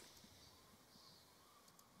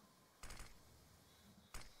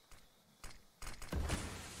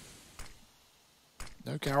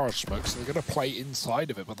 No garage smoke, so they're going to play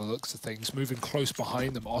inside of it by the looks of things. Moving close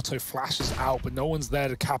behind them. Otto flashes out, but no one's there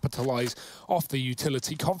to capitalize off the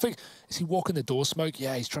utility. Config, is he walking the door smoke?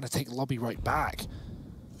 Yeah, he's trying to take the lobby right back.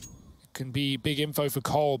 Can be big info for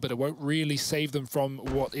Cole, but it won't really save them from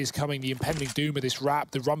what is coming, the impending doom of this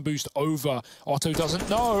wrap. The run boost over. Otto doesn't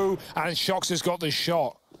know, and Shox has got the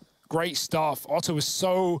shot. Great stuff. Otto was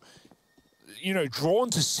so, you know, drawn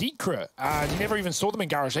to Secret, and he never even saw them in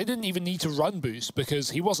Garage. They didn't even need to run boost because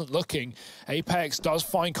he wasn't looking. Apex does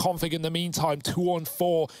find Config in the meantime.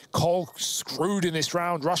 2-on-4. Cole screwed in this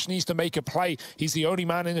round. Rush needs to make a play. He's the only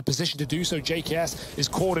man in a position to do so. JKS is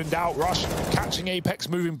cordoned out. Rush catching Apex,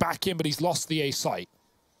 moving back in, but he's lost the A site.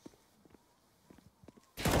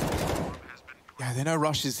 Yeah, they know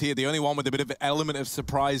Rush is here. The only one with a bit of an element of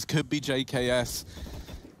surprise could be JKS.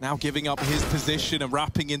 Now giving up his position and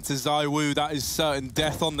wrapping into ZywOo, that is certain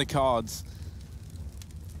death on the cards.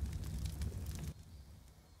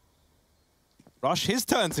 Rush, his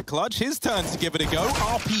turn to clutch, his turn to give it a go.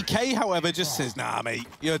 RPK, however, just says, nah, mate,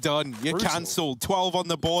 you're done. You're cancelled. 12 on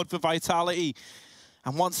the board for Vitality.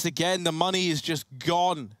 And once again, the money is just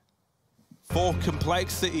gone for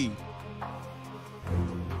Complexity.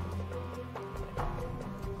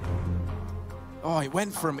 Oh, it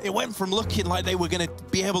went from looking like they were going to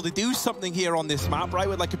be able to do something here on this map, right?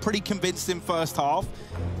 With like a pretty convincing first half.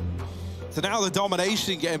 So now the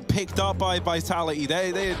domination getting picked up by Vitality.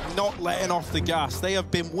 They're not letting off the gas. They have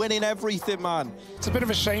been winning everything, man. It's a bit of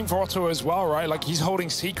a shame for Otto as well, right? Like, he's holding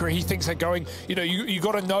Secret. He thinks they're going, you know, you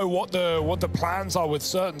got to know what the plans are with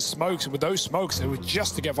certain smokes. And with those smokes, it was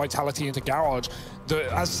just to get Vitality into Garage.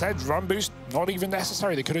 As I said, run boost, not even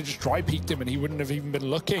necessary. They could have just dry peeked him and he wouldn't have even been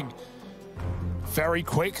looking. Very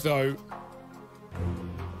quick, though.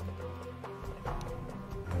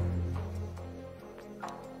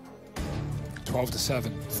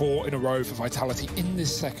 (12-7), 4 in a row for Vitality in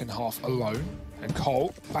this second half alone. And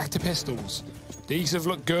Cole back to pistols. These have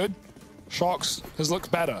looked good. Shox has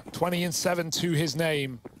looked better. 20-7 to his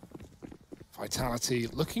name. Vitality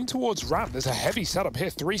looking towards ramp. There's a heavy setup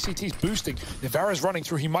here. 3 CTs boosting. Nivera's running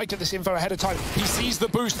through. He might get this info ahead of time. He sees the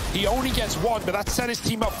boost. He only gets 1, but that set his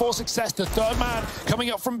team up for success. The third man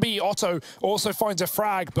coming up from B. Otto also finds a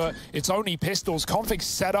frag, but it's only pistols. Config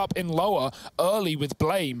set up in lower early with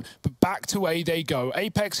Blame, but back to A they go.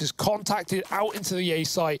 Apex is contacted out into the A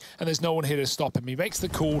site, and there's no one here to stop him. He makes the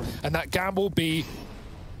call, and that gamble B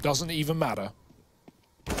doesn't even matter.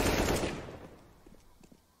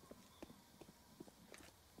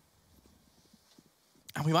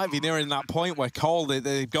 And we might be nearing that point where Cole,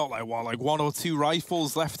 they've got like 1 or 2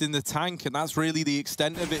 rifles left in the tank, and that's really the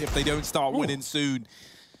extent of it if they don't start winning soon.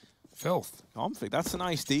 Filth. Config, that's a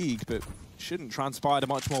nice dig, but shouldn't transpire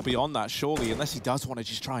much more beyond that, surely, unless he does want to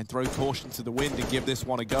just try and throw caution to the wind and give this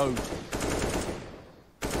one a go.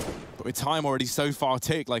 But with time already so far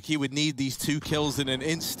ticked, like, he would need these 2 kills in an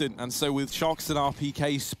instant, and so with Shox and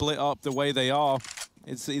RPK split up the way they are,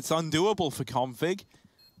 it's undoable for Config.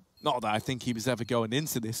 Not that I think he was ever going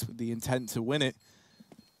into this with the intent to win it.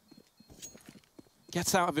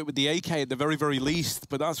 Gets out of it with the AK at the very, very least,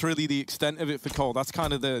 but that's really the extent of it for Cole. That's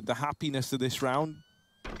kind of the happiness of this round.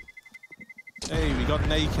 Hey, we got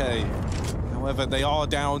an AK. However, they are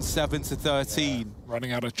down 7-13.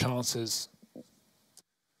 Running out of chances.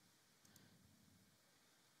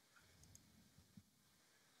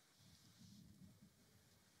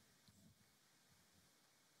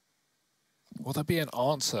 Will there be an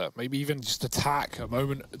answer? Maybe even just attack, a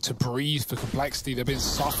moment to breathe for Complexity. They've been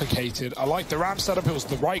suffocated. I like the ramp setup. It was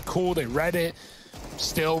the right call. They read it.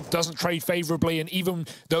 Still doesn't trade favorably. And even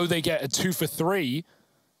though they get a 2 for 3,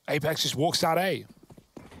 Apex just walks out A.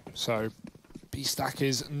 So B-Stack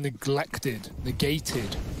is negated.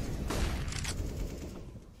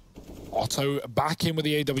 Otto back in with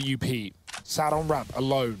the AWP. Sat on ramp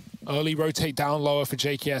alone. Early rotate down lower for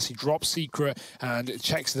JKS. He drops Secret and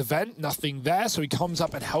checks the vent. Nothing there, so he comes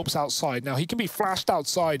up and helps outside. Now, he can be flashed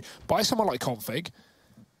outside by someone like Config.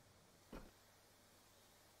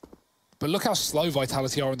 But look how slow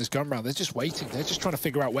Vitality are in this gun round. They're just waiting. They're just trying to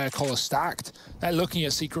figure out where Collar's stacked. They're looking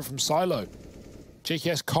at Secret from Silo.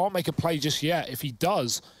 JKS can't make a play just yet. If he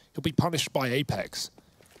does, he'll be punished by Apex.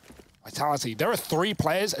 Vitality, there are 3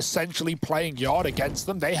 players essentially playing Yard against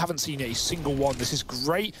them. They haven't seen a single one. This is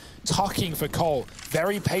great tucking for Cole.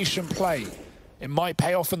 Very patient play. It might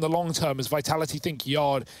pay off in the long term as Vitality think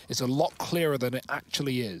Yard is a lot clearer than it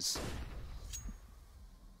actually is.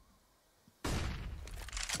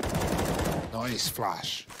 Nice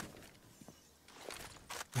flash.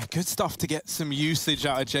 Yeah, good stuff to get some usage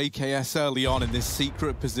out of JKS early on in this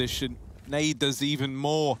Secret position. Nade does even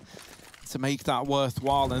more to make that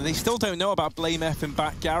worthwhile, and they still don't know about Blame F in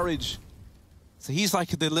back garage. So he's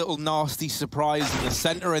like the little nasty surprise in the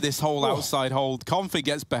center of this whole outside hold. Config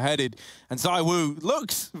gets beheaded, and ZywOo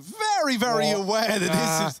looks very, very aware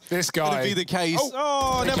that this is going to be the case.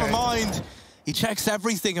 Oh, never mind. He checks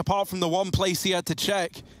everything apart from the one place he had to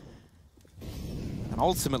check. And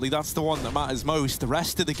ultimately, that's the one that matters most. The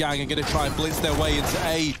rest of the gang are going to try and blitz their way into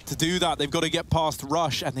A. To do that, they've got to get past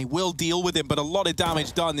Rush, and they will deal with him, but a lot of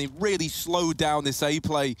damage done. They really slowed down this A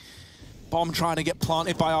play. Bomb trying to get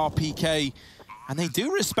planted by RPK, and they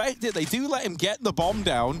do respect it. They do let him get the bomb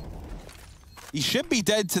down. He should be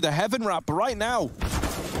dead to the Heaven Wrap, but right now,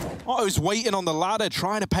 Otto's waiting on the ladder,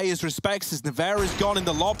 trying to pay his respects as Nivera's gone in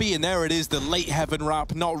the lobby, and there it is, the late Heaven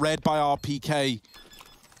Wrap, not read by RPK.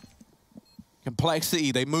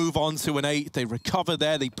 Complexity, they move on to an 8, they recover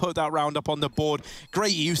there, they put that round up on the board.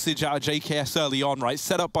 Great usage out of JKS early on, right?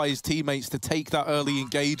 Set up by his teammates to take that early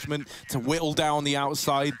engagement, to whittle down the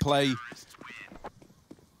outside play.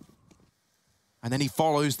 And then he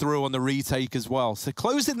follows through on the retake as well. So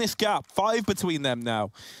closing this gap, 5 between them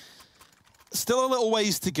now. Still a little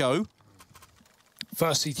ways to go.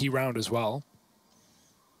 First CT round as well.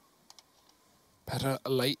 Better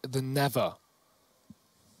late than never.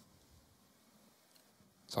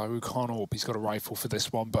 ZywOo can't AWP, he's got a rifle for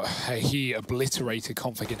this one, but hey, he obliterated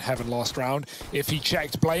Config in Heaven last round. If he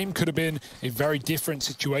checked Blame, could have been a very different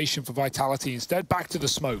situation for Vitality. Instead, back to the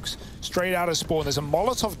smokes. Straight out of spawn, there's a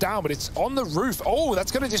Molotov down, but it's on the roof. Oh, that's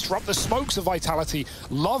going to disrupt the smokes of Vitality.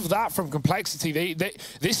 Love that from Complexity.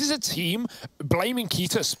 This is a team, Blame and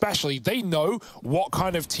Keita especially, they know what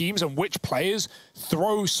kind of teams and which players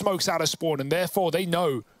throw smokes out of spawn, and therefore they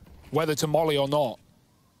know whether to molly or not.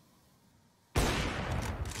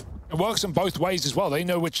 It works in both ways as well. They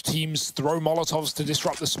know which teams throw Molotovs to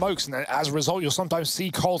disrupt the smokes, and then as a result, you'll sometimes see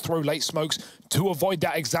Cole throw late smokes to avoid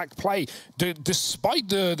that exact play. Despite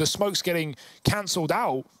the smokes getting cancelled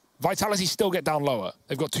out, Vitality still get down lower.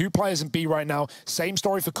 They've got 2 players in B right now. Same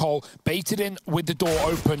story for Cole. Baited in with the door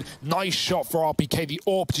open. Nice shot for RPK. The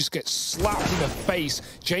AWP just gets slapped in the face.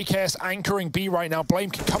 JKS anchoring B right now.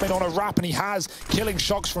 Blame can come in on a wrap, and he has. Killing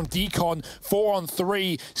Shocks from Decon. 4 on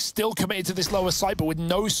 3. Still committed to this lower side, but with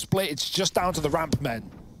no split. It's just down to the ramp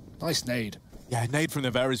men. Nice nade. Yeah, nade from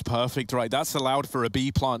Nevera is perfect, right? That's allowed for a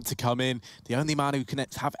B plant to come in. The only man who can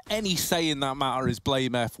have any say in that matter is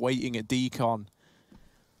Blame F, waiting at Decon.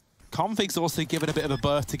 Config's also given a bit of a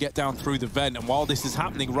berth to get down through the vent, and while this is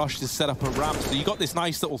happening, Rush has set up a ramp, so you got this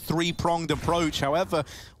nice little 3-pronged approach. However,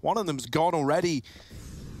 one of them's gone already.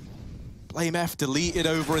 Blame F deleted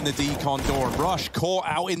over in the Decon door, and Rush caught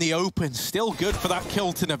out in the open. Still good for that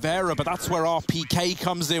kill to Nevera, but that's where RPK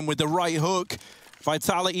comes in with the right hook.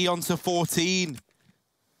 Vitality onto 14.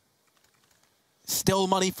 Still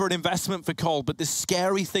money for an investment for Cole, but the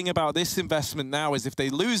scary thing about this investment now is if they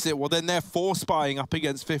lose it, well, then they're force buying up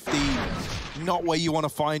against 15. Not where you want to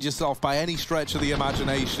find yourself by any stretch of the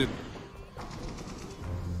imagination.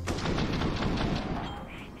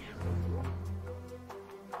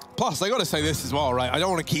 Plus, I got to say this as well, right? I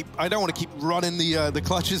don't want to keep running the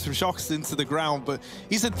clutches from Shocks into the ground, but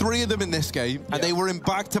he's had 3 of them in this game, and they were in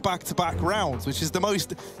back-to-back-to-back rounds, which is the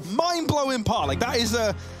most mind-blowing part. Like that is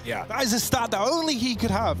a stat that only he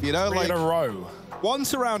could have, you know, 3 in a row. 1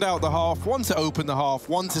 to round out the half, 1 to open the half,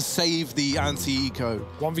 1 to save the anti-eco.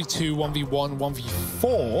 1v2, 1v1,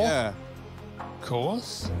 1v4. Yeah, of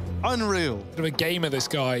course. Unreal. Bit of a gamer, this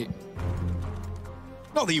guy.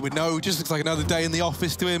 Not that you would know, just looks like another day in the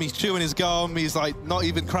office to him. He's chewing his gum, he's like not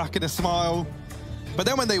even cracking a smile. But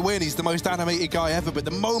then when they win, he's the most animated guy ever. But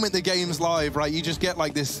the moment the game's live, right, you just get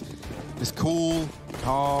like this cool,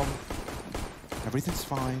 calm, everything's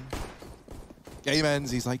fine. Game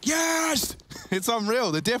ends, he's like, yes! It's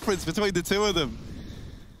unreal, the difference between the 2 of them.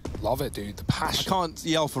 Love it, dude, the passion. I can't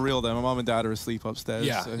yell for real though, my mom and dad are asleep upstairs.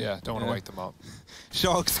 Yeah, so, yeah, don't want to wake them up.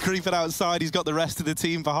 Shocks creeping outside, he's got the rest of the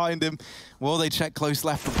team behind him. Will they check close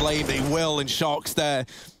left for Blame? They will, and Shocks there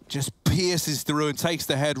just pierces through and takes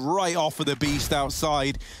the head right off of the beast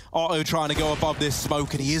outside. Otto trying to go above this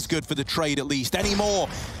smoke, and he is good for the trade at least. Any more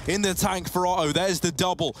in the tank for Otto. There's the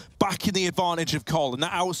double, back in the advantage of Cole, and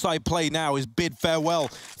that outside play now is bid farewell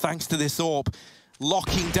thanks to this AWP.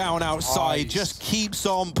 Locking down outside, nice. Just keeps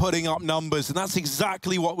on putting up numbers, and that's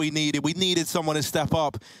exactly what we needed. We needed someone to step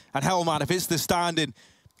up, and hell, man, if it's the standing,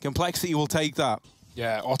 Complexity will take that.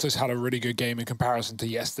 Yeah, Otto's had a really good game in comparison to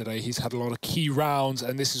yesterday. He's had a lot of key rounds,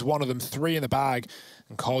 and this is one of them, 3 in the bag.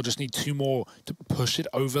 And Cole just need 2 more to push it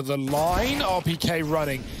over the line. RPK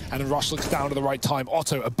running, and Rush looks down at the right time.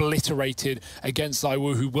 Otto obliterated against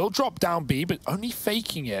ZywOo, who will drop down B, but only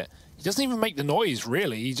faking it. He doesn't even make the noise,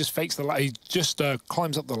 really. He just fakes the ladder. He just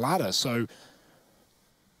climbs up the ladder. So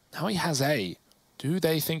now he has A. Do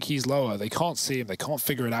they think he's lower? They can't see him. They can't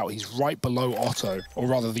figure it out. He's right below Otto, or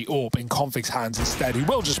rather the AWP in Config's hands instead. He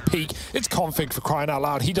will just peek. It's Config for crying out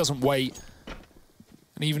loud. He doesn't wait.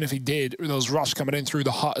 And even if he did, there's Rush coming in through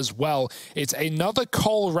the hut as well. It's another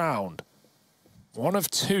Cole round. 1 of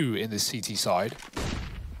 2 in the CT side.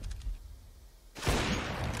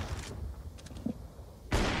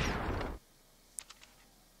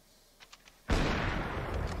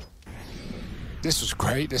 This was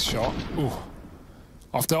great, this shot. Ooh.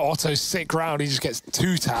 After Otto's sick round, he just gets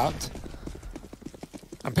 2 tapped.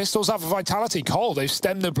 And pistols out for Vitality. Cole, they've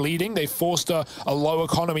stemmed the bleeding. They've forced a low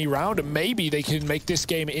economy round, and maybe they can make this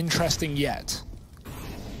game interesting yet.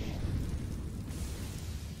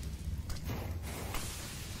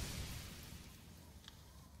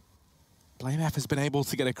 BlameF has been able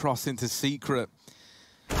to get across into Secret.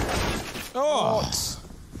 Oh! What?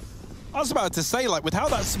 I was about to say, like, with how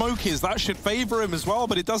that smoke is, that should favor him as well,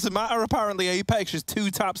 but it doesn't matter. Apparently, Apex just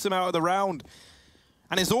 2-taps him out of the round.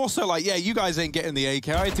 And it's also like, yeah, you guys ain't getting the AK.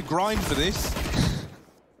 I had to grind for this.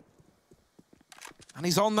 And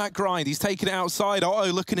he's on that grind. He's taking it outside. Uh-oh,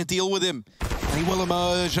 looking to deal with him. And he will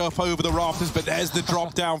emerge up over the rafters, but there's the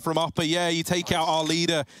drop down from upper. Yeah, you take out our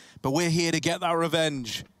leader, but we're here to get that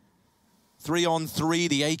revenge. 3-on-3,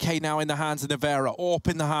 the AK now in the hands of Nevera, AWP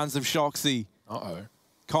in the hands of Shoxy. Uh-oh.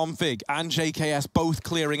 Config and JKS both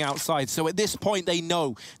clearing outside. So at this point, they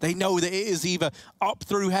know that it is either up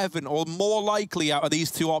through heaven or more likely out of these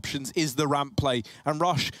two options is the ramp play. And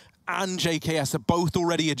Rush and JKS are both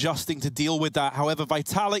already adjusting to deal with that. However,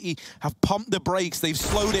 Vitality have pumped the brakes. They've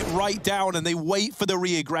slowed it right down and they wait for the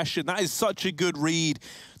re-aggression. That is such a good read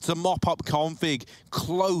to mop up Config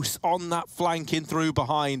close on that flank in through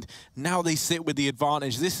behind. Now they sit with the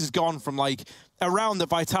advantage. This has gone from like a round that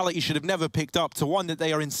Vitality should have never picked up to one that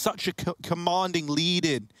they are in such a commanding lead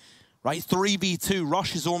in, right? 3v2,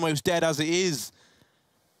 Rush is almost dead as it is.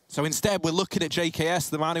 So instead, we're looking at JKS,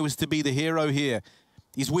 the man who was to be the hero here.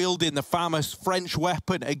 He's wielding the famous French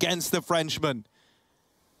weapon against the Frenchman.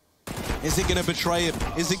 Is it going to betray him?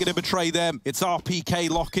 Is it going to betray them? It's RPK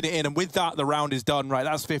locking it in, and with that, the round is done, right?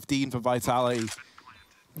 That's 15 for Vitality.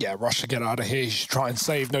 Yeah, Rush to get out of here. He should try and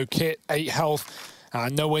save. No kit, 8 health.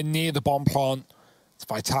 Nowhere near the bomb plant. It's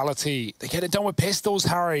Vitality. They get it done with pistols,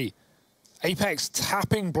 Harry. Apex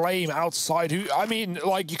tapping Blame outside. I mean,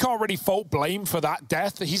 like, you can't really fault Blame for that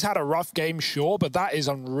death. He's had a rough game, sure, but that is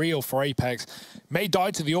unreal for Apex. May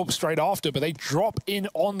die to the AWP straight after, but they drop in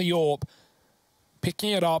on the AWP,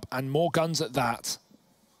 picking it up, and more guns at that.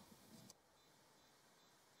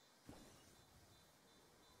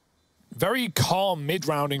 Very calm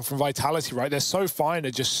mid-rounding from Vitality, right? They're so fine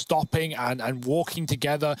at just stopping and walking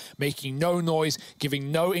together, making no noise,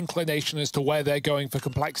 giving no inclination as to where they're going for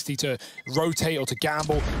Complexity to rotate or to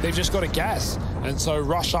gamble. They've just got to guess. And so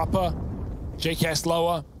Rush upper, JKS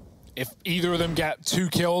lower. If either of them get 2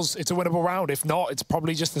 kills, it's a winnable round. If not, it's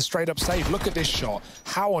probably just a straight-up save. Look at this shot.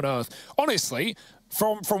 How on earth? Honestly,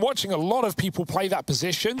 from watching a lot of people play that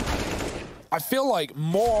position, I feel like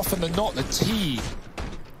more often than not, the T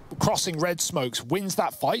crossing red smokes wins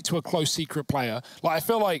that fight to a close Secret player. Like, I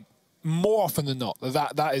feel like more often than not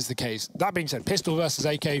that is the case. That being said, pistol versus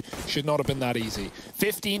AK should not have been that easy.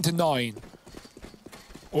 15-9.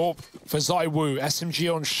 Or for ZywOo,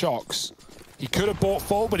 SMG on Shox. He could have bought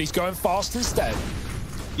full, but he's going fast instead.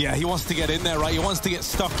 Yeah, he wants to get in there, right? He wants to get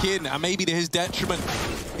stuck in, and maybe to his detriment,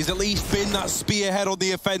 he's at least been that spearhead on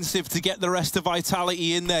the offensive to get the rest of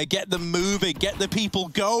Vitality in there, get them moving, get the people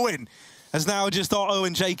going. As now just Otto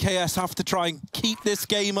and JKS have to try and keep this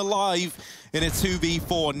game alive in a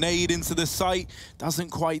 2v4. Nade into the site, doesn't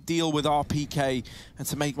quite deal with RPK. And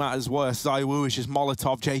to make matters worse, ZywOo is just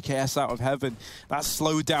Molotov JKS out of heaven. That's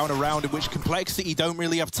slowed down a round in which Complexity don't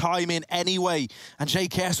really have time in anyway. And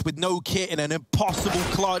JKS with no kit in an impossible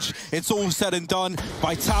clutch. It's all said and done.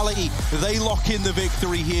 Vitality, they lock in the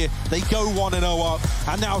victory here. They go 1-0 up.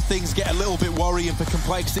 And now things get a little bit worrying for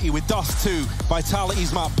Complexity with Dust 2,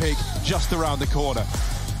 Vitality's map pick, just around the corner.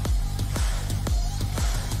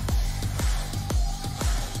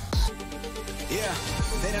 Yeah,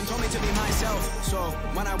 they done told me to be myself. So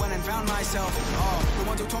when I went and found myself, the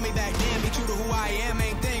ones who told me back then, be true to who I am,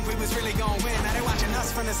 ain't think we was really gonna win. Now they watching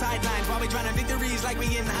us from the sidelines while we trying to victories like we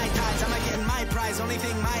getting high tides. I'm not getting my prize, only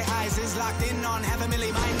thing my eyes is locked in on. Have a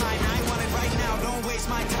milli my mind, I want it right now, don't waste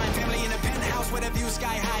my time. Family in a penthouse with a view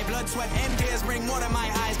sky high. Blood, sweat, and tears bring water to my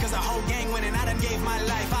eyes, cause the whole gang winning. I done gave my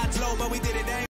life, odds low, but we did it.